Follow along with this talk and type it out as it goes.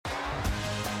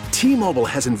T-Mobile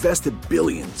has invested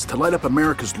billions to light up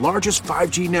America's largest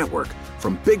 5G network,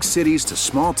 from big cities to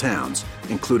small towns,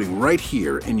 including right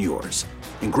here in yours.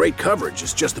 And great coverage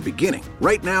is just the beginning.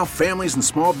 Right now, families and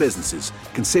small businesses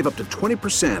can save up to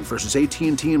 20% versus AT&T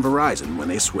and Verizon when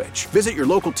they switch. Visit your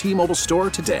local T-Mobile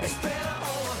store today.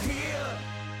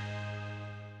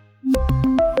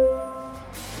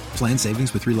 Plan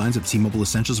savings with 3 lines of T-Mobile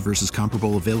Essentials versus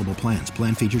comparable available plans.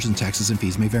 Plan features and taxes and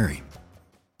fees may vary.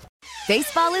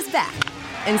 Baseball is back,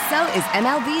 and so is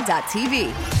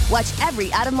MLB.tv. Watch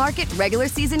every out-of-market regular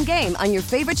season game on your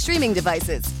favorite streaming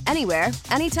devices, anywhere,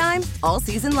 anytime, all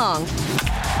season long.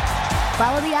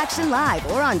 Follow the action live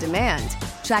or on demand.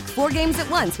 Track 4 games at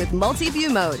once with multi-view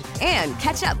mode and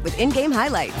catch up with in-game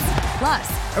highlights.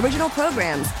 Plus, original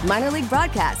programs, minor league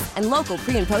broadcasts, and local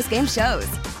pre- and post-game shows.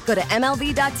 Go to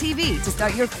MLB.tv to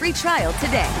start your free trial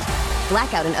today.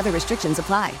 Blackout and other restrictions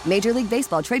apply. Major League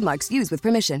Baseball trademarks used with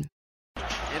permission.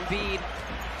 Embiid,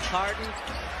 Harden,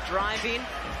 driving,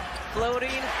 floating,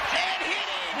 and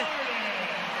hitting!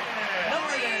 The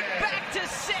lead back to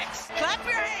 6. Clap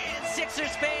your hands,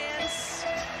 Sixers fans.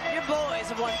 Your boys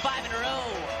have won 5 in a row.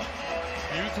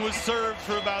 Youth was served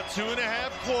for about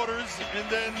 2.5 quarters, and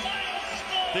then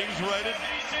things righted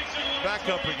back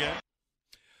up again.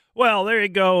 Well, there you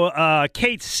go.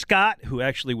 Kate Scott, who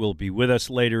actually will be with us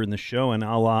later in the show, and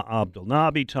Alaa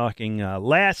Abdelnaby talking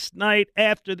last night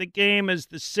after the game as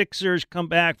the Sixers come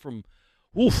back from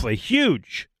a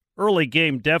huge early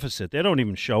game deficit. They don't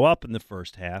even show up in the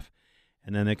first half,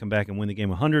 and then they come back and win the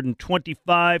game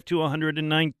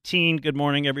 125-119. Good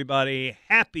morning, everybody.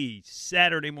 Happy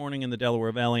Saturday morning in the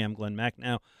Delaware Valley. I'm Glenn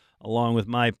Macnow, along with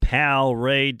my pal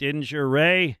Ray Didinger.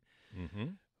 Ray,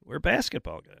 we're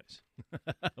basketball guys.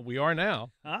 We are now.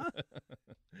 Huh?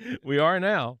 We are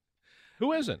now.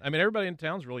 Who isn't? I mean, everybody in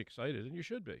town's really excited, and you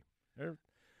should be. They're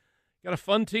got a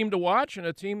fun team to watch and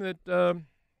a team that,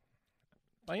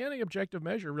 by any objective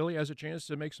measure, really has a chance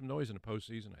to make some noise in the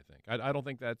postseason, I think. I don't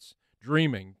think that's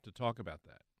dreaming to talk about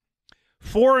that.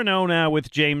 4-0 now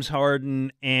with James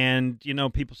Harden, and,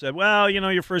 people said, well,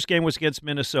 your first game was against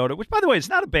Minnesota, which, by the way, it's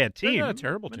not a bad team. They're not a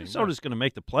terrible team. Minnesota's going to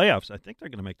make the playoffs. I think they're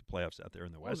going to make the playoffs out there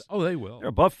in the West. Oh, they will. They're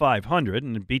above 500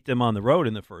 and beat them on the road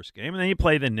in the first game. And then you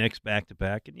play the Knicks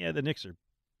back-to-back, and, the Knicks are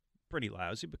pretty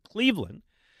lousy. But Cleveland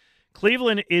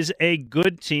Cleveland is a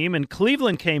good team, and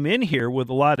Cleveland came in here with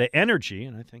a lot of energy,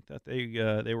 and I think that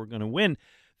they were going to win.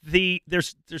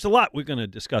 There's a lot we're going to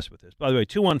discuss with this. By the way,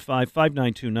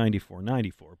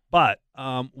 215-592-9494. But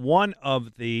one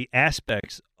of the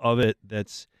aspects of it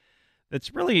that's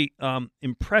really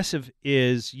impressive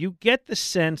is you get the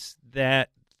sense that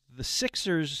the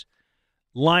Sixers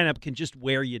lineup can just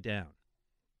wear you down.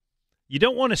 You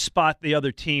don't want to spot the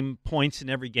other team points in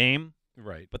every game,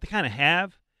 right? But they kind of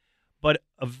have. But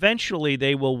eventually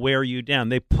they will wear you down.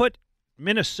 They put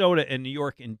Minnesota and New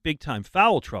York in big-time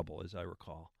foul trouble, as I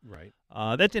recall. Right.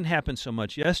 That didn't happen so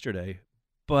much yesterday.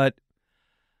 But,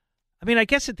 I mean, I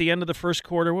guess at the end of the first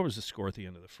quarter, what was the score at the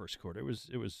end of the first quarter? It was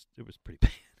pretty bad.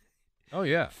 Oh,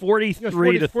 yeah.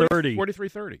 43 to 30.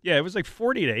 43-30. Yeah, it was like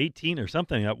 40 to 18 or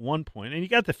something at one point. And you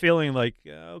got the feeling like,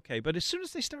 okay. But as soon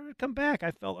as they started to come back,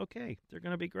 I felt, okay, they're going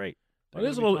to be great. It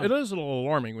is a little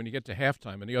alarming when you get to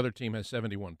halftime and the other team has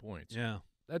 71 points. Yeah.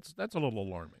 That's a little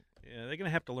alarming. Yeah, they're going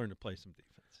to have to learn to play some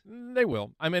defense. They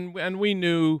will. I mean, and we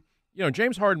knew,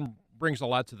 James Harden brings a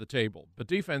lot to the table, but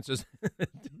defense is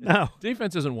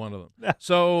defense isn't one of them. No.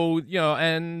 So,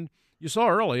 and you saw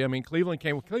early, I mean, Cleveland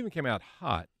came out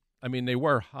hot. I mean, they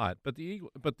were hot, but the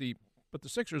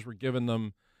Sixers were giving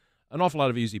them an awful lot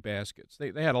of easy baskets.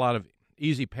 They had a lot of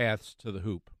easy paths to the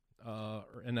hoop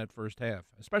in that first half,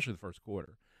 especially the first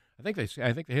quarter. I think they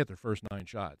hit their first 9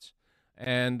 shots,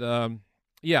 and I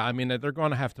mean, they're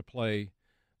going to have to play.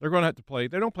 They're going to have to play.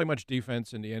 They don't play much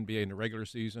defense in the NBA in the regular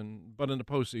season, but in the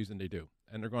postseason they do,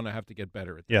 and they're going to have to get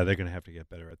better at that. Yeah, they're going to have to get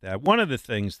better at that. One of the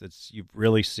things that you've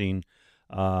really seen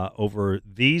over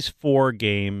these 4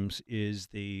 games is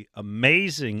the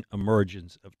amazing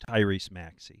emergence of Tyrese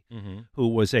Maxey, who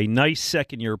was a nice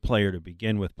second-year player to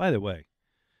begin with. By the way,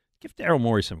 give Daryl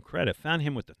Morey some credit. Found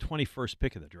him with the 21st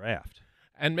pick of the draft.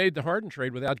 And made the Harden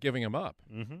trade without giving him up.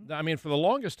 Mm-hmm. I mean, for the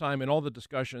longest time in all the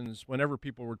discussions, whenever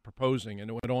people were proposing,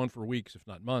 and it went on for weeks, if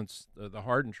not months, the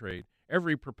Harden trade,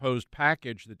 every proposed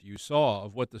package that you saw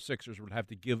of what the Sixers would have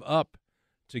to give up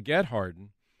to get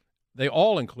Harden, they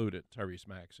all included Tyrese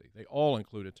Maxey.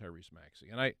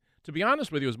 And to be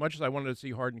honest with you, as much as I wanted to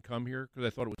see Harden come here because I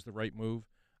thought it was the right move,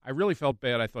 I really felt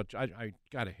bad. I thought, I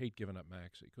got to hate giving up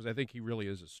Maxey because I think he really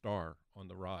is a star on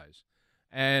the rise.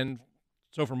 And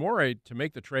so for Morey to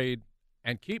make the trade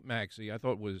and keep Maxey, I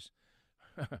thought was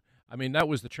I mean, that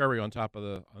was the cherry on top of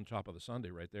the sundae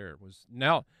right there. It was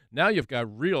now you've got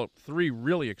three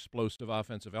really explosive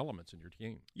offensive elements in your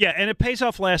team. Yeah, and it pays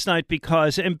off last night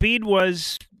because Embiid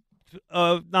was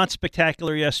not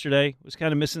spectacular yesterday. Was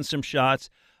kind of missing some shots.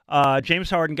 James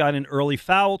Harden got in early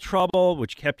foul trouble,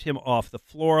 which kept him off the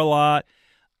floor a lot.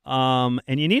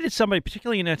 And you needed somebody,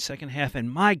 particularly in that second half.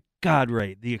 And my God,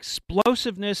 Ray, the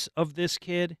explosiveness of this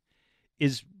kid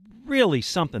is really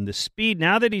something. The speed,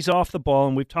 now that he's off the ball,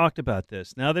 and we've talked about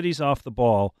this, now that he's off the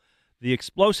ball, the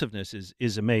explosiveness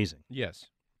is amazing. Yes,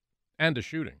 and the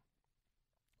shooting.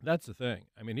 That's the thing.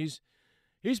 I mean,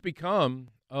 he's become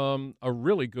a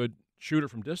really good shooter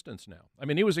from distance now. I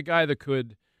mean, he was a guy that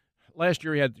could – last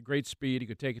year he had great speed. He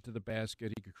could take it to the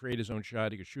basket. He could create his own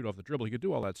shot. He could shoot off the dribble. He could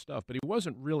do all that stuff, but he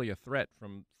wasn't really a threat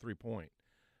from three-point.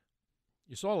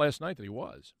 You saw last night that he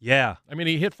was. Yeah. I mean,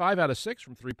 he hit 5 out of 6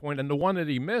 from three-point, and the one that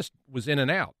he missed was in and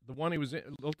out. The one he was in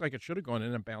looked like it should have gone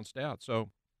in and bounced out. So,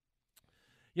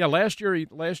 yeah, last year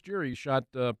he shot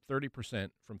 30%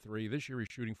 from three. This year he's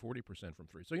shooting 40% from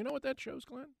three. So you know what that shows,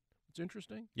 Glenn? It's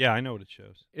interesting. Yeah, I know what it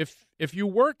shows. If you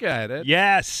work at it,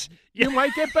 yes, you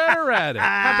might get better at it.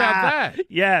 How about that?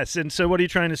 Yes. And so what are you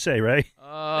trying to say, Ray?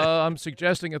 I'm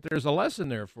suggesting that there's a lesson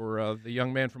there for the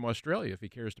young man from Australia if he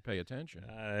cares to pay attention.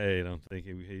 I don't think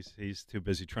he's too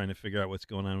busy trying to figure out what's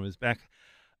going on with his back.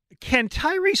 Can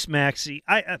Tyrese Maxey,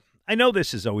 I know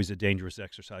this is always a dangerous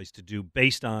exercise to do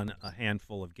based on a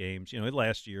handful of games,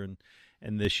 last year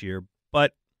and this year,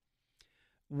 but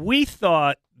we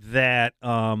thought that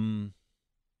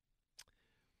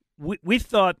we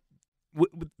thought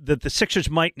that the Sixers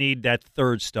might need that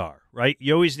third star, right?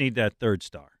 You always need that third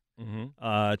star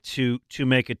to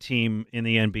make a team in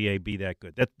the NBA be that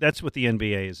good. That's what the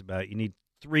NBA is about. You need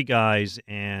three guys,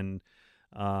 and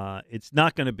it's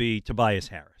not going to be Tobias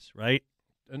Harris, right?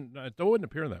 And it wouldn't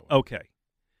appear that way. Okay.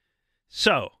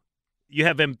 So you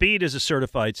have Embiid as a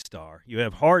certified star. You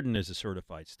have Harden as a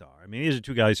certified star. I mean, these are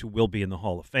two guys who will be in the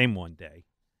Hall of Fame one day.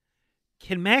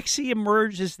 Can Maxey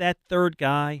emerge as that third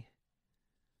guy?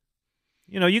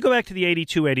 You go back to the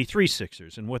 82-83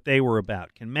 Sixers and what they were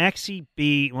about. Can Maxey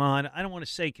be, well, I don't want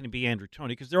to say can he be Andrew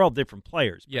Toney because they're all different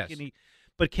players. Yes.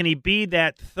 Can he be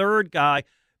that third guy,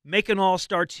 make an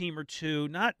all-star team or two,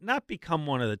 not become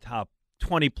one of the top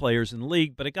 20 players in the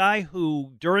league, but a guy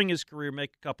who during his career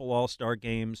make a couple all-star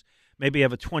games, maybe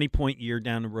have a 20-point year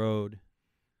down the road?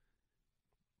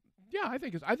 Yeah, I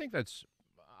think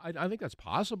that's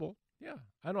possible. Yeah,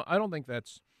 I don't think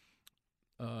that's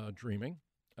dreaming.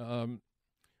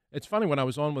 It's funny, when I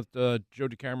was on with Joe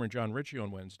DeCamera and John Ritchie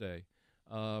on Wednesday,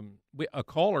 a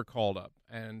caller called up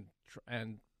and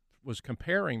was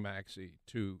comparing Maxey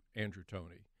to Andrew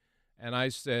Toney, and I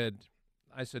said,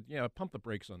 yeah, pump the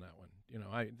brakes on that one.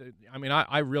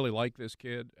 I really like this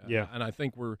kid. Yeah, and I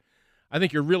think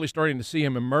you're really starting to see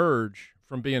him emerge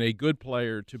from being a good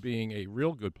player to being a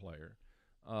real good player.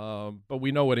 But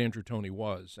we know what Andrew Toney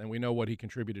was, and we know what he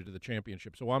contributed to the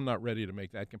championship. So I'm not ready to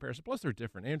make that comparison. Plus, they're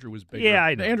different. Andrew was bigger. Yeah,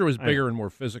 I know. Andrew was bigger and more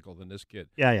physical than this kid.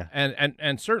 Yeah.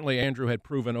 And certainly Andrew had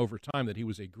proven over time that he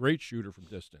was a great shooter from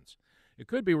distance. It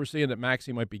could be we're seeing that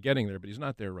Maxey might be getting there, but he's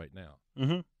not there right now.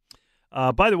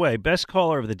 Mm-hmm. By the way, best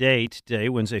caller of the day today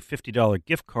wins a $50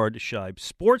 gift card to Shibe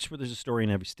Sports, where there's a story in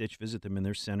every stitch. Visit them in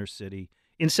their Center City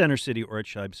or at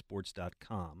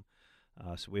shibesports.com.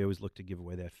 So we always look to give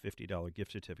away that $50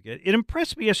 gift certificate. It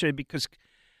impressed me yesterday because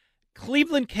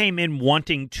Cleveland came in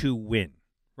wanting to win,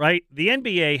 right? The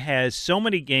NBA has so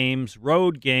many games,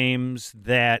 road games,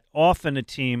 that often a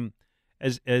team,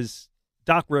 as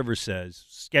Doc Rivers says,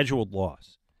 scheduled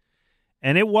loss.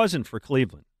 And it wasn't for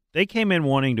Cleveland. They came in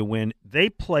wanting to win. They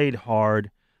played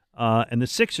hard. And the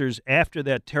Sixers, after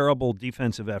that terrible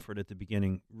defensive effort at the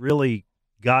beginning, really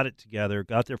got it together,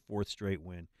 got their fourth straight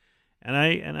win. And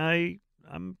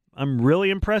I'm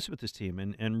really impressed with this team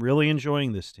and really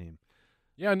enjoying this team.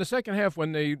 Yeah, in the second half,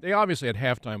 when they obviously at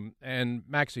halftime, and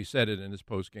Maxey said it in his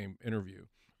post-game interview,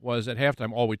 was at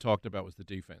halftime all we talked about was the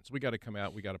defense. We got to come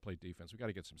out, we got to play defense, we got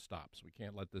to get some stops. We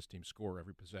can't let this team score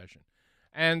every possession.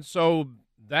 And so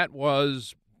that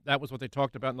was what they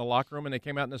talked about in the locker room, and they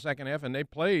came out in the second half and they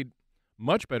played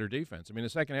much better defense. I mean, the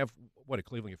second half, what did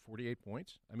Cleveland get, 48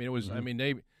 points? I mean, it was.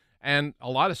 Mm-hmm. And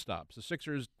a lot of stops. The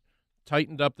Sixers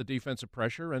tightened up the defensive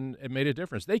pressure, and it made a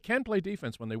difference. They can play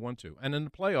defense when they want to, and in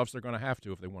the playoffs, they're going to have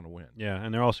to if they want to win. Yeah,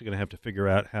 and they're also going to have to figure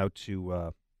out how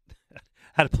to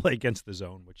play against the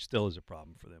zone, which still is a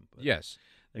problem for them. But yes,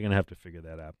 they're going to have to figure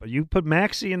that out. But you put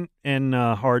Maxey and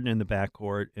Harden in the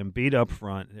backcourt and Embiid up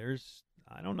front.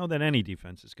 I don't know that any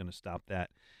defense is going to stop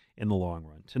that in the long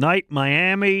run. Tonight,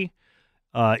 Miami,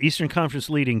 Eastern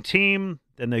Conference leading team.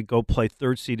 Then they go play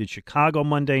third-seeded Chicago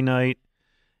Monday night.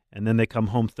 and then they come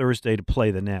home Thursday to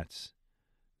play the Nets.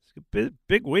 It's a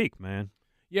big week, man.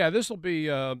 Yeah, this will be.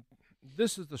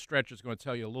 This is the stretch that's going to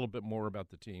tell you a little bit more about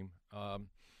the team.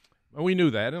 We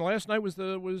knew that, and last night was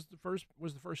the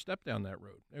first step down that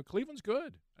road. Cleveland's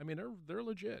good. I mean, they're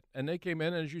legit, and they came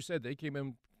in, and as you said, they came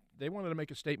in. They wanted to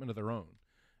make a statement of their own,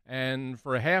 and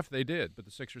for a half they did. But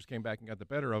the Sixers came back and got the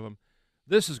better of them.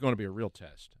 This is going to be a real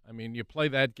test. I mean, you play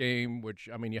that game, which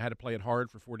you had to play it hard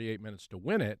for 48 minutes to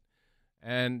win it.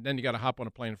 And then you got to hop on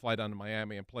a plane and fly down to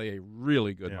Miami and play a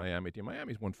really good Miami team.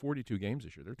 Miami's won 42 games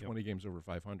this year. They're 20 games over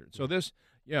 500. So this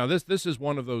is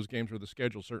one of those games where the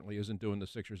schedule certainly isn't doing the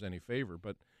Sixers any favor.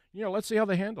 But let's see how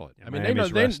they handle it. Yeah, I mean,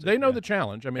 Miami's they know the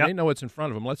challenge. I mean, they know what's in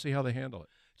front of them. Let's see how they handle it.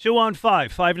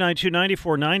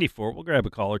 215-592-9494. We'll grab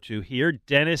a call or two here.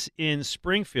 Dennis in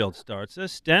Springfield starts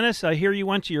us. Dennis, I hear you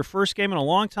went to your first game in a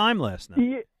long time last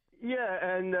night. Yeah,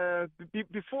 and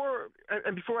before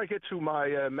I get to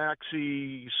my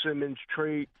Maxey Simmons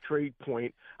trade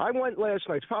point, I went last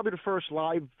night. It's probably the first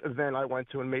live event I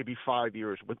went to in maybe 5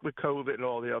 years with COVID and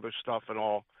all the other stuff and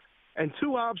all. And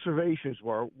two observations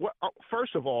were: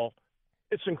 first of all,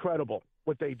 it's incredible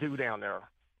what they do down there.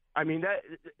 I mean,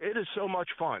 it is so much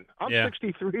fun. I'm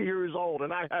 63 years old,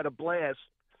 and I had a blast.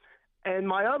 And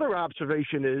my other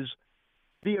observation is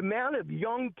the amount of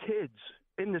young kids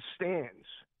in the stands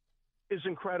is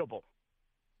incredible.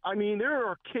 I mean, there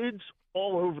are kids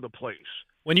all over the place.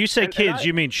 When you say kids,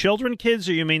 you mean children kids,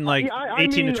 or you mean like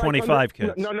 18 to 25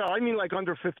 kids? No, I mean like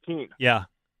under 15. Yeah.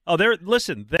 Oh,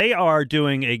 they are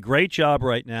doing a great job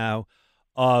right now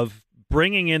of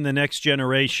bringing in the next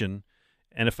generation.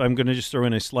 And if I'm going to just throw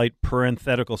in a slight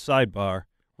parenthetical sidebar,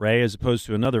 Ray, as opposed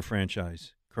to another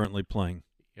franchise currently playing.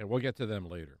 Yeah, we'll get to them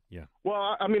later. Yeah.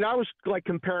 Well, I mean, I was like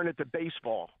comparing it to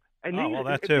baseball. And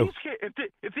that too.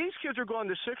 If these kids are going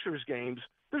to Sixers games,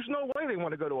 there's no way they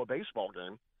want to go to a baseball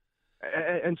game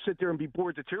and sit there and be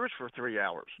bored to tears for 3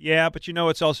 hours. Yeah, but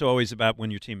it's also always about when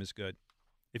your team is good.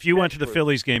 If you went to the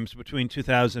Phillies games between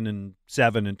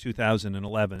 2007 and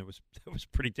 2011, it was a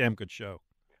pretty damn good show.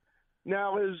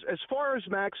 Now, as far as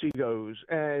Maxey goes,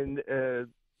 and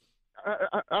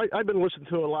I've been listening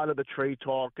to a lot of the trade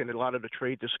talk and a lot of the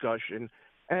trade discussion.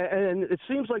 And it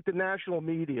seems like the national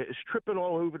media is tripping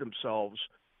all over themselves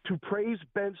to praise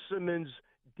Ben Simmons'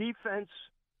 defense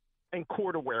and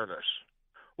court awareness.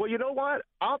 Well, you know what?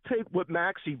 I'll take what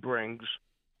Maxey brings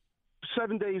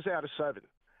 7 days out of 7,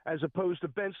 as opposed to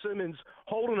Ben Simmons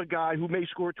holding a guy who may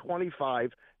score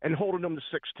 25 and holding him to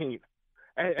 16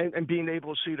 and being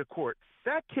able to see the court.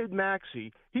 That kid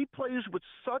Maxey, he plays with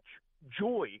such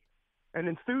joy and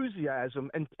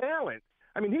enthusiasm and talent.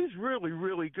 I mean, he's really,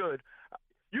 really good.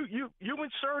 You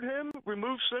insert him,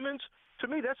 remove Simmons. To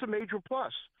me, that's a major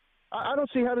plus. I don't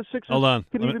see how the Sixers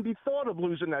can even be thought of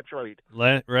losing that trade.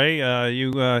 Ray,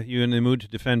 you in the mood to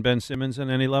defend Ben Simmons on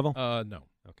any level? No.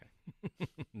 Okay.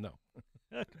 No.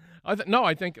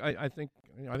 I think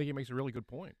he makes a really good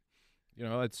point.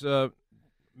 It's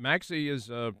Maxey is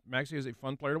a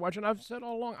fun player to watch, and I've said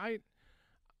all along,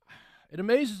 it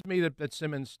amazes me that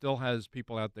Simmons still has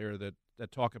people out there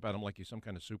that talk about him like he's some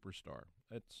kind of superstar.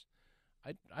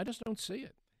 I just don't see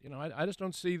it. I just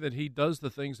don't see that he does the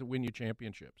things that win you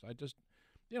championships. I just,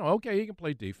 okay, he can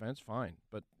play defense, fine.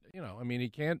 But, I mean, he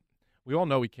can't – we all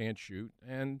know he can't shoot.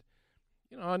 And,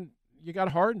 and you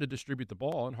got Harden to distribute the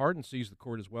ball, and Harden sees the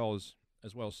court as well as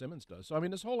Simmons does. So, I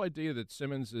mean, this whole idea that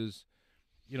Simmons is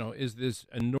this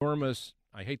enormous –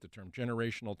 I hate the term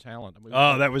generational talent. I mean,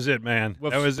 that was it, man.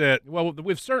 That was it. Well,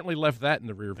 we've certainly left that in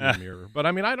the rearview mirror. But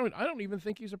I mean, I don't even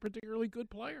think he's a particularly good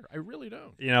player. I really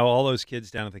don't. All those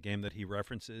kids down at the game that he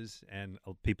references, and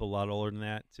people a lot older than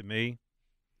that. To me,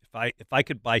 if I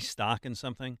could buy stock in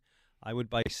something, I would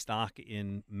buy stock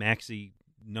in Maxey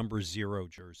number 0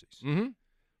 jerseys. Mm-hmm.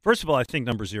 First of all, I think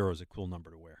number 0 is a cool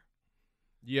number to wear.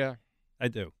 Yeah, I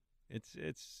do.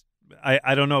 It's.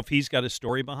 I don't know if he's got a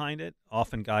story behind it.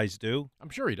 Often guys do. I'm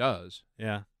sure he does.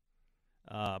 Yeah.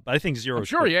 But I think 0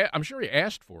 I'm sure he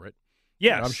asked for it.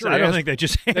 Yes. I'm sure I don't think they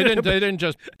just they didn't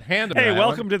just hand him Hey, that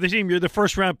welcome one. to the team. You're the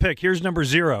first round pick. Here's number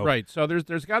 0. Right. So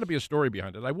there's got to be a story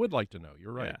behind it. I would like to know.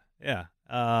 You're right. Yeah.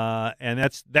 And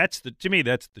that's to me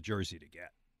that's the jersey to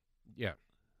get. Yeah.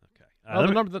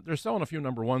 Okay. Well, they're selling a few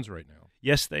number 1s right now.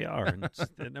 Yes, they are. And it's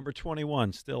number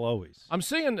 21 still always. I'm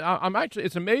seeing.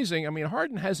 It's amazing. I mean,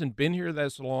 Harden hasn't been here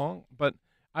this long, but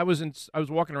I was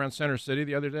walking around Center City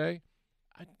the other day.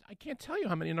 I can't tell you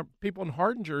how many people in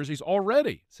Harden jerseys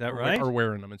already. Is that right? Are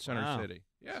wearing them in Center City.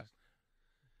 Yeah.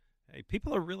 Hey,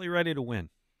 people are really ready to win.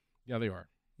 Yeah, they are.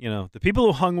 The people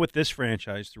who hung with this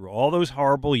franchise through all those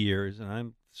horrible years, and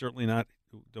I'm certainly don't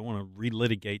want to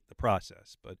relitigate the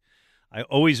process, but I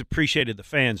always appreciated the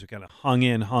fans who kind of hung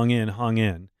in.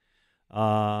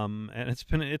 And it's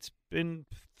been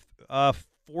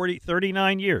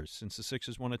 39 years since the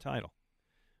Sixers won a title,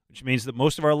 which means that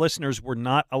most of our listeners were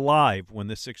not alive when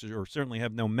the Sixers, or certainly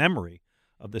have no memory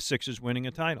of the Sixers winning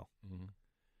a title. Mm-hmm.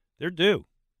 They're due.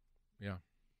 Yeah.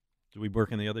 Do we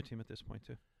work in the other team at this point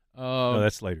too? No,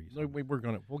 that's later.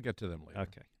 We'll get to them later.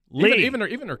 Okay. Lee. Even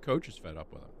their coach is fed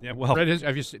up with him. Yeah. Well, did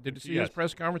you see his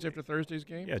press conference after Thursday's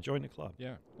game? Yeah. Join the club.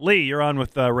 Yeah. Lee, you're on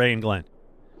with Ray and Glenn.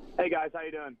 Hey guys, how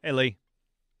you doing? Hey, Lee.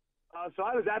 So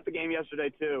I was at the game yesterday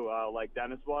too, like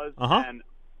Dennis was, and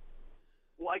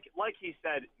like he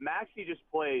said, Maxey just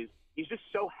plays. He's just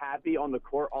so happy on the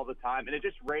court all the time, and it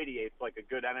just radiates like a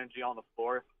good energy on the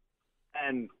floor.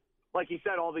 And like he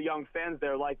said, all the young fans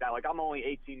there like that. Like I'm only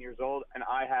 18 years old, and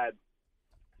I had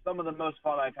some of the most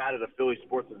fun I've had at a Philly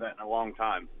sports event in a long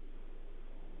time.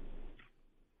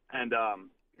 And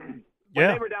when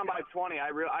they were down by 20, I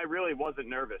really wasn't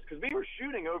nervous because we were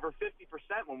shooting over 50%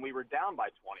 when we were down by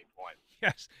 20 points.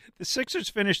 Yes, the Sixers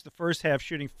finished the first half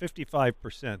shooting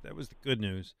 55%. That was the good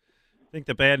news. I think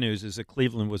the bad news is that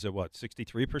Cleveland was at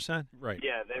 63%? Right.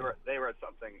 Yeah, they were at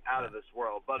something out of this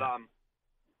world. But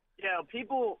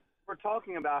people were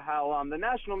talking about how the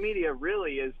national media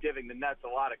really is giving the Nets a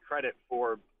lot of credit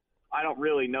for I don't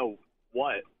really know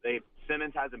what.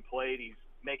 Simmons hasn't played. He's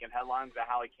making headlines about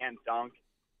how he can't dunk.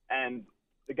 And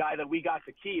the guy that we got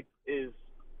to keep is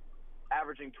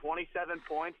averaging 27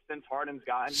 points since Harden's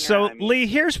gotten here. So, Lee,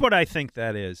 here's what I think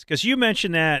that is. Because you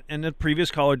mentioned that, and the previous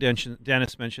caller,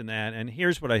 Dennis, mentioned that, and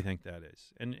here's what I think that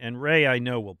is. And Ray, I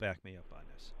know, will back me up on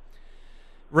this.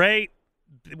 Ray,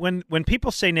 when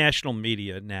people say national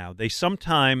media now, they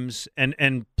sometimes,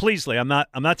 and please, Lee, I'm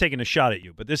not taking a shot at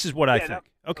you, but this is what I think.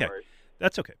 Okay.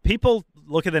 That's okay. People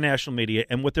look at the national media,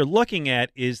 and what they're looking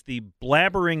at is the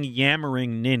blabbering,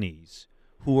 yammering ninnies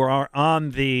who are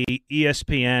on the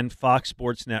ESPN, Fox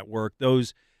Sports Network,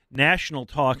 those national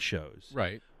talk shows,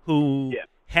 right? Who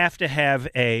have to have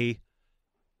a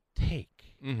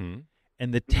take. Mm-hmm.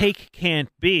 And the take can't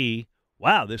be,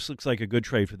 wow, this looks like a good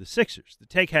trade for the Sixers. The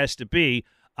take has to be,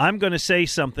 I'm going to say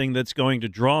something that's going to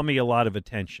draw me a lot of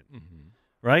attention,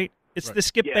 right? It's the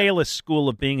Skip Bayless school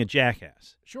of being a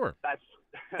jackass. Sure.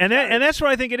 And that's what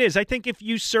I think it is. I think if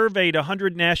you surveyed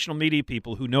 100 national media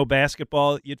people who know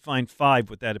basketball, you'd find 5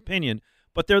 with that opinion,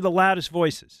 but they're the loudest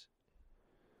voices.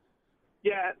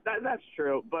 Yeah, that's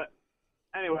true. But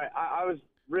anyway, I was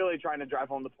really trying to drive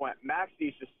home the point.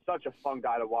 Maxey's just such a fun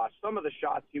guy to watch. Some of the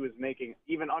shots he was making,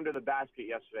 even under the basket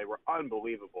yesterday, were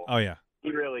unbelievable. Oh, yeah.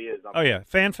 He really is. Oh, yeah.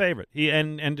 Fan favorite.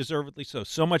 And deservedly so.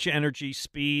 So much energy,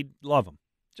 speed. Love him.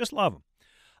 Just love him.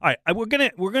 All right,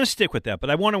 we're gonna stick with that, but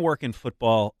I want to work in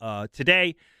football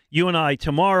today. You and I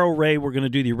tomorrow, Ray. We're going to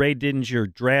do the Ray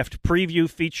Didinger draft preview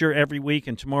feature every week,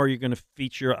 and tomorrow you're going to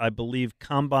feature, I believe,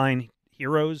 Combine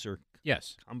Heroes or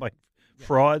Combine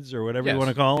Frauds or whatever you want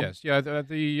to call them. Yes,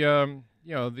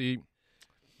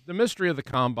 the mystery of the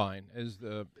Combine is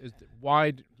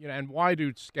why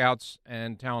do scouts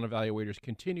and talent evaluators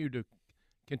continue to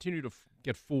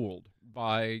get fooled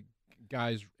by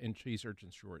guys in T-shirts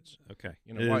and shorts. Okay.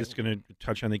 It's going to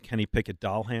touch on the Kenny Pickett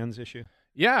doll hands issue?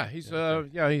 Yeah,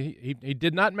 he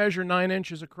did not measure 9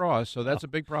 inches across, so that's a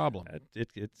big problem.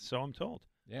 So I'm told.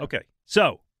 Yeah. Okay.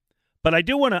 So, but I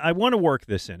want to work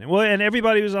this in. And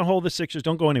everybody who's on hold the Sixers,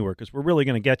 don't go anywhere because we're really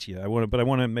going to get to you. I want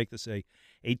to make this a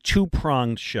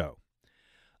two-pronged show.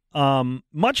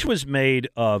 Much was made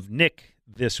of Nick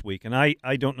this week, and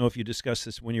I don't know if you discussed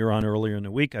this when you were on earlier in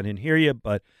the week. I didn't hear you,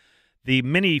 but the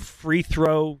mini free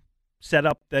throw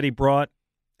setup that he brought,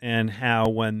 and how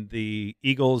when the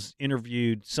Eagles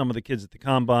interviewed some of the kids at the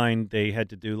Combine, they had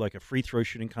to do like a free throw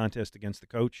shooting contest against the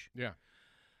coach. Yeah.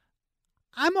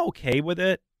 I'm okay with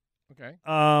it. Okay.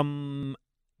 And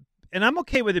I'm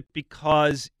okay with it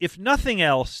because, if nothing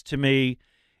else, to me,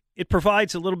 it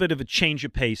provides a little bit of a change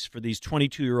of pace for these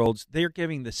 22-year-olds. They're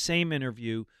giving the same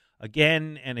interview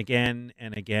again and again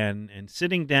and again, and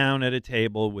sitting down at a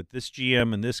table with this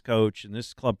GM and this coach and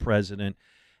this club president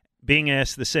being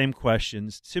asked the same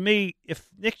questions. To me, if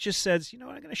Nick just says, I'm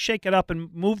going to shake it up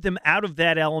and move them out of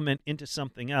that element into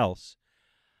something else,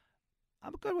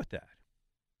 I'm good with that.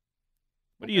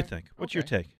 What do you think? What's your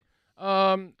take?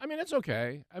 I mean, it's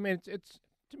okay. I mean, it's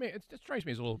to me, it strikes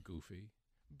me as a little goofy.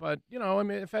 But I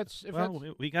mean,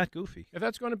 we got goofy. If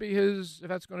that's going to be his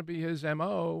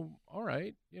MO, all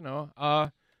right.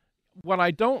 What I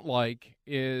don't like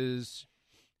is,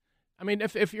 I mean,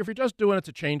 if you're just doing it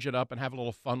to change it up and have a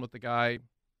little fun with the guy,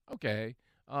 okay.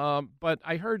 But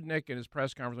I heard Nick in his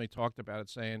press conference when he talked about it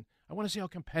saying, "I want to see how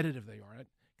competitive they are."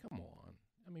 Come on,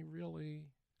 I mean, really?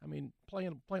 I mean, throwing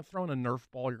a Nerf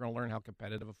ball, you're going to learn how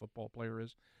competitive a football player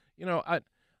is.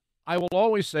 I will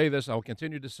always say this. I will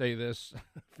continue to say this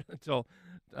until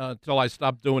I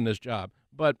stop doing this job.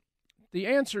 But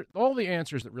all the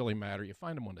answers that really matter, you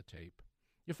find them on the tape.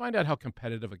 You find out how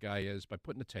competitive a guy is by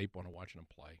putting the tape on and watching him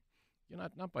play.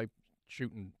 Not by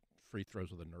shooting free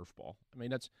throws with a Nerf ball. I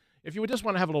mean, if you would just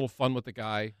want to have a little fun with the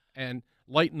guy and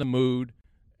lighten the mood,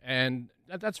 and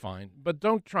that's fine. But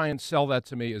don't try and sell that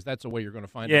to me as that's the way you're going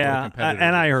to find out what a competitor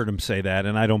and is. I heard him say that,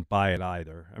 and I don't buy it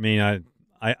either. I mean,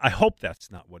 I hope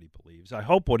that's not what he believes. I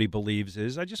hope what he believes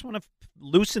is I just want to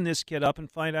loosen this kid up and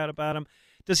find out about him.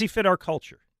 Does he fit our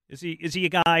culture? Is he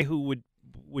a guy who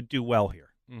would do well here?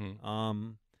 Mm-hmm.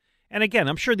 And again,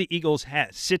 I'm sure the Eagles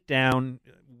sit down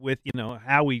with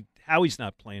how he's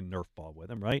not playing Nerf ball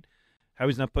with him, right? How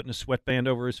he's not putting a sweatband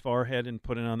over his forehead and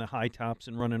putting on the high tops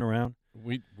and running around.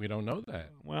 We don't know that.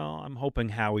 Well, I'm hoping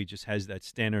Howie just has that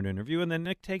standard interview, and then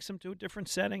Nick takes him to a different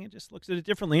setting and just looks at it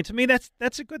differently. And to me,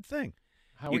 that's a good thing.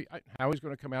 Howie's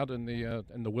going to come out in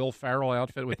the Will Ferrell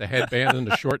outfit with the headband and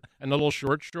the little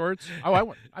short shorts. Oh, I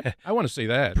want to see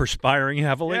that. Perspiring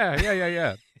heavily.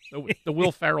 Yeah. The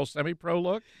Will Ferrell semi-pro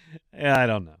look. Yeah, I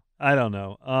don't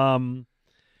know.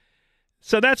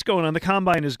 So that's going on. The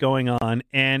Combine is going on,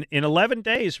 and in 11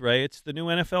 days, Ray, it's the new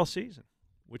NFL season,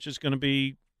 which is going to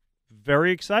be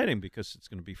very exciting because it's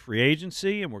going to be free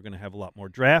agency, and we're going to have a lot more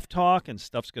draft talk, and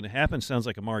stuff's going to happen. Sounds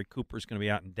like Amari Cooper is going to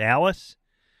be out in Dallas.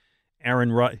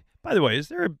 By the way, is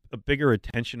there a bigger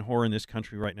attention whore in this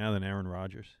country right now than Aaron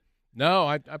Rodgers? No,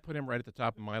 I put him right at the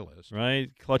top of my list. Right,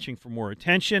 clutching for more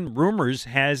attention. Rumors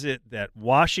has it that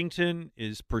Washington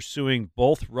is pursuing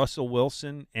both Russell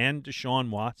Wilson and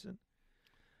Deshaun Watson.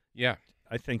 Yeah.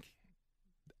 I think,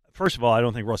 first of all, I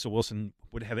don't think Russell Wilson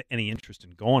would have any interest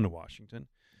in going to Washington.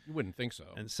 You wouldn't think so.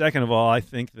 And second of all, I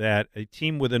think that a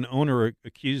team with an owner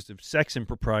accused of sex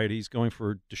improprieties going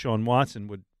for Deshaun Watson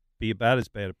would be about as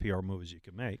bad a PR move as you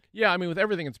could make. Yeah, I mean, with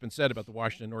everything that's been said about the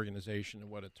Washington organization and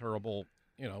what a terrible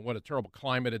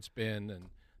climate it's been and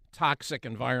toxic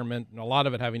environment, and a lot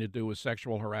of it having to do with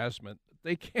sexual harassment,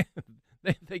 they can't.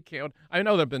 They can't. I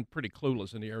know they've been pretty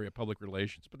clueless in the area of public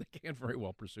relations, but they can't very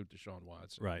well pursue Deshaun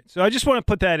Watson. Right. So I just want to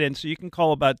put that in so you can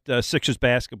call about Sixers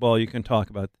basketball. You can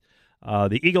talk about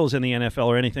the Eagles in the NFL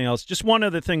or anything else. Just one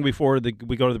other thing before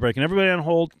we go to the break. And everybody on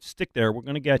hold, stick there. We're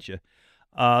going to get you.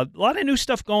 A lot of new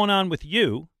stuff going on with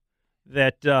you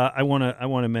that I want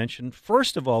to mention.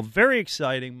 First of all, very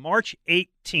exciting, March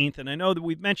 18th, and I know that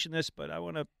we've mentioned this, but I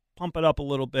want to pump it up a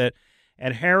little bit.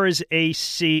 At Harrah's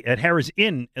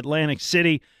in Atlantic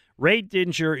City, Ray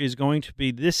Didinger is going to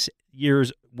be this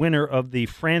year's winner of the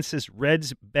Francis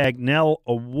Reds Bagnell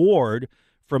Award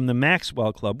from the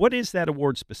Maxwell Club. What is that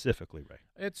award specifically, Ray?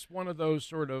 It's one of those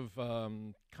sort of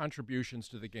contributions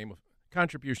to the game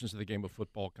of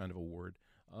football kind of award.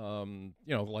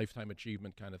 Lifetime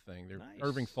achievement kind of thing. They're nice.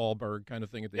 Irving Thalberg kind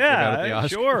of thing that they give out at the Oscars.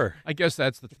 Sure. I guess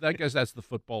that's the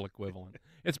football equivalent.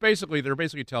 They're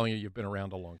basically telling you you've been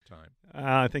around a long time.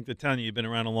 I think they're telling you you've been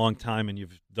around a long time and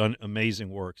you've done amazing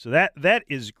work. So that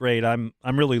is great. I'm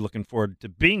really looking forward to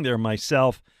being there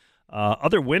myself.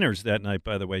 Other winners that night,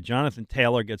 by the way, Jonathan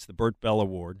Taylor gets the Burt Bell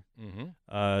Award.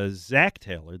 Mm-hmm. Zach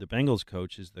Taylor, the Bengals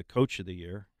coach, is the Coach of the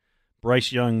Year.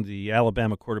 Bryce Young, the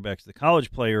Alabama quarterback, is the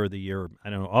College Player of the Year.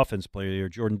 Offense Player of the Year.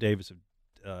 Jordan Davis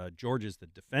of Georgia's the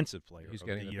Defensive Player of the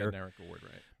Year. He's getting the Bednarik Award,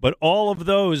 right? But all of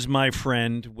those, my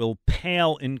friend, will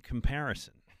pale in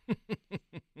comparison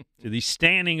to the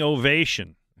standing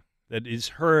ovation that is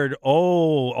heard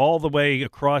all the way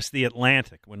across the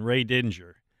Atlantic when Ray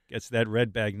Didinger gets that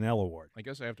Red Bagnell Award. I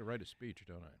guess I have to write a speech,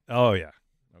 don't I? Oh, yeah.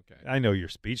 Okay. I know your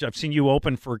speech. I've seen you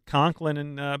open for Conklin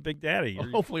and Big Daddy. Well,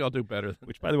 hopefully I'll do better.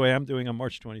 Which, by the way, I'm doing on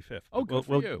March 25th. Oh, good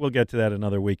for you. We'll get to that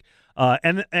another week.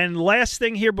 And last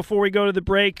thing here before we go to the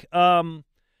break,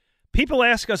 people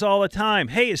ask us all the time,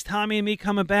 hey, is Tommy and me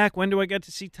coming back? When do I get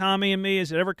to see Tommy and me?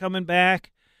 Is it ever coming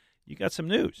back? You got some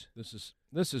news.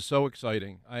 This is so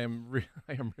exciting. I am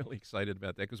really excited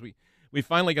about that because we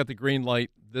finally got the green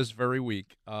light this very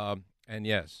week. And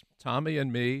yes, Tommy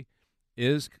and me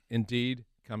is indeed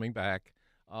coming back.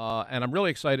 And I'm really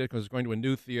excited because it's going to a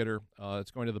new theater.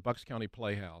 It's going to the Bucks County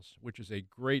Playhouse, which is a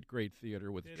great, great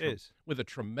theater with a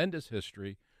tremendous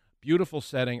history, beautiful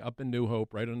setting up in New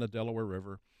Hope, right on the Delaware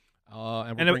River.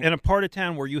 And a part of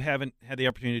town where you haven't had the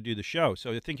opportunity to do the show.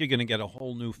 So I think you're going to get a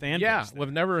whole new fan base. Yeah,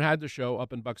 we've never had the show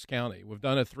up in Bucks County. We've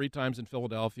done it 3 times in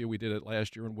Philadelphia. We did it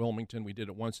last year in Wilmington. We did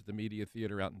it once at the Media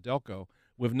Theater out in Delco.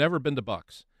 We've never been to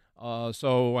Bucks.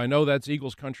 So I know that's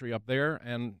Eagles country up there,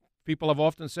 and people have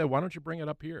often said, why don't you bring it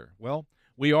up here? Well,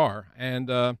 we are,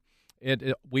 and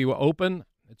we will open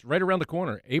It's right around the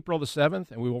corner, April the 7th,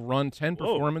 and we will run 10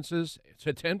 performances.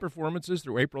 10 performances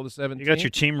through April the 17th. You got your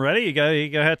team ready? You got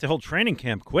to have to hold training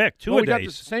camp quick. Two a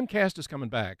days. The same cast is coming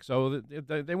back, so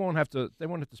they won't have to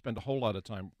spend a whole lot of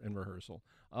time in rehearsal.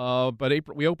 But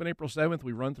we open April 7th.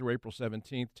 We run through April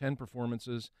 17th. 10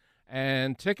 performances,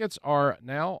 and tickets are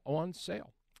now on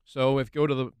sale. So if you go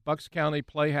to the Bucks County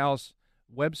Playhouse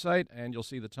website, and you'll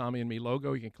see the Tommy and Me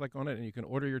logo. You can click on it, and you can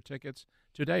order your tickets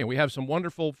today. And we have some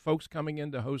wonderful folks coming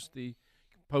in to host the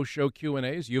post-show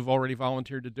Q&As. You've already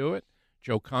volunteered to do it.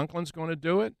 Joe Conklin's going to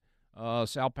do it.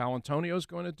 Sal Palantonio's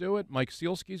going to do it. Mike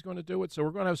Sealski's going to do it. So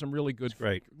we're going to have some really good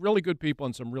people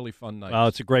and some really fun nights. Well,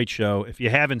 it's a great show. If you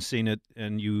haven't seen it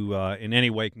and you in any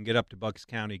way can get up to Bucks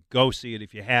County, go see it.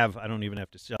 If you have, I don't even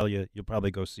have to sell you. You'll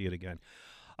probably go see it again.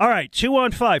 All right,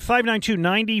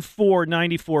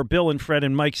 215-592-9494. Bill and Fred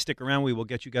and Mike, stick around. We will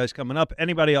get you guys coming up.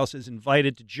 Anybody else is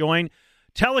invited to join.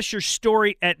 Tell us your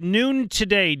story at noon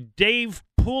today. Dave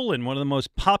Poulin, one of the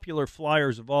most popular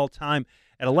Flyers of all time.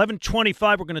 At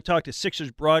 11:25, we're going to talk to Sixers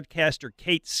broadcaster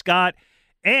Kate Scott.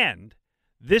 And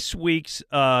this week's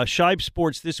Shibe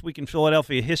Sports This Week in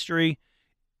Philadelphia History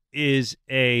is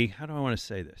how do I want to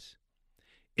say this?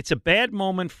 It's a bad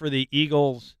moment for the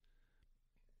Eagles,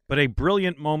 but a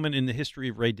brilliant moment in the history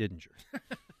of Ray Didinger.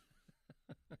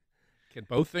 Can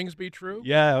both things be true?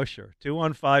 Yeah, oh sure.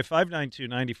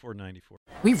 215-592-9494.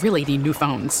 We really need new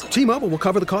phones. T-Mobile will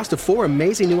cover the cost of 4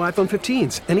 amazing new iPhone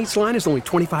 15s, and each line is only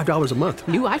 $25 a month.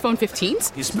 New iPhone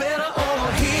 15s? It's better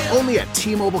over here. Only at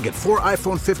T-Mobile, get 4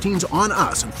 iPhone 15s on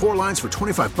us and 4 lines for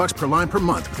 $25 per line per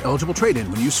month with eligible trade-in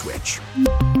when you switch.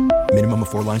 Minimum of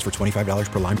 4 lines for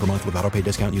 $25 per line per month with autopay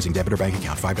discount using debit or bank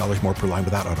account. $5 more per line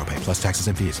without autopay, plus taxes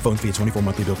and fees. Phone fee at 24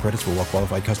 monthly bill credits for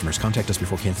well-qualified customers. Contact us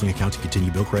before canceling account to continue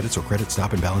bill credits or credit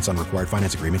stop and balance on required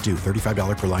finance agreement due.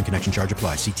 $35 per line connection charge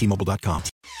applies. See T-Mobile.com.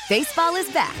 Baseball is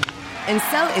back, and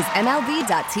so is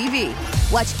MLB.tv.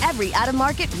 Watch every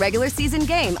out-of-market regular season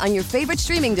game on your favorite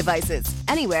streaming devices.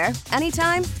 Anywhere,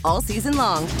 anytime, all season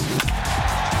long.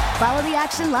 Follow the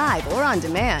action live or on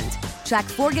demand. Track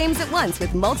 4 games at once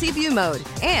with multi-view mode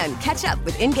and catch up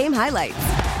with in-game highlights.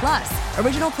 Plus,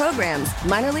 original programs,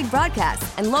 minor league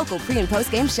broadcasts, and local pre- and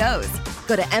post-game shows.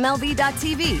 Go to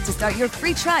MLB.tv to start your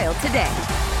free trial today.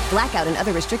 Blackout and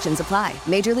other restrictions apply.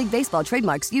 Major League Baseball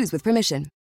trademarks used with permission.